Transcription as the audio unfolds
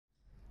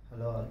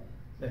Hello all.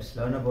 Let's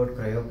learn about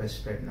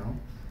cryoprecipitate now.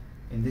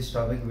 In this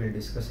topic we will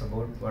discuss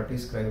about what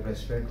is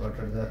cryoprecipitate, what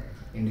are the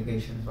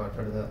indications, what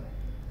are the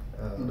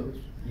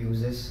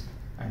uses,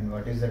 and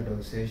what is the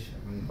dosage,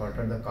 and what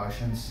are the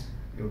cautions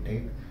you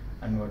take,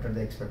 and what are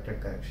the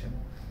expected correction.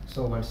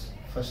 So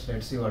first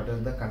let's see what are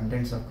the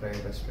contents of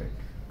cryoprecipitate.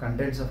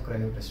 Contents of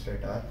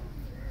cryoprecipitate are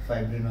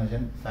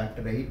fibrinogen,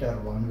 factor 8 or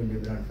 1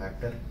 willibrand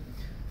factor,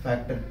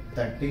 factor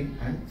 13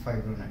 and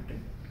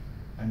fibronectin.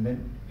 And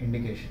then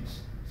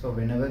indications. So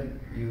whenever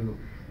you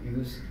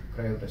use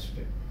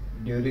cryoprecipitate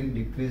during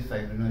decreased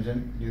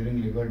fibrinogen,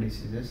 during liver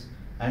diseases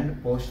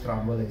and post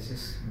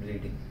thrombolysis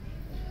bleeding.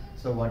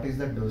 So what is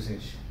the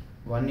dosage?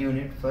 1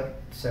 unit for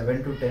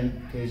 7 to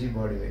 10 kg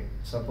body weight.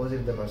 Suppose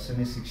if the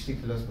person is 60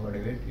 kilos body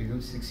weight, you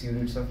give 6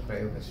 units of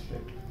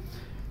cryoprecipitate.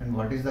 And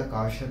what is the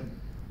caution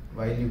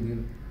while you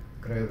give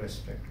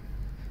cryoprecipitate?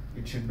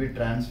 It should be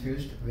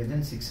transfused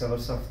within 6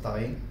 hours of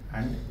thawing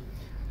and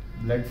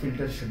blood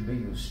filter should be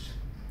used.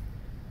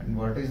 And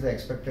what is the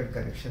expected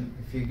correction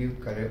if you give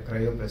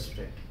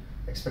cryoprecipitate?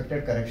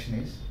 Expected correction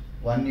is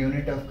 1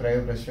 unit of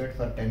cryoprecipitate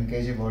for 10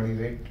 kg body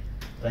weight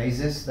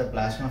raises the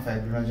plasma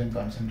fibrinogen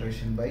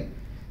concentration by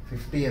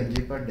 50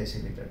 mg per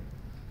deciliter.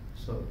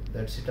 So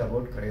that's it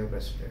about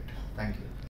cryoprecipitate. Thank you.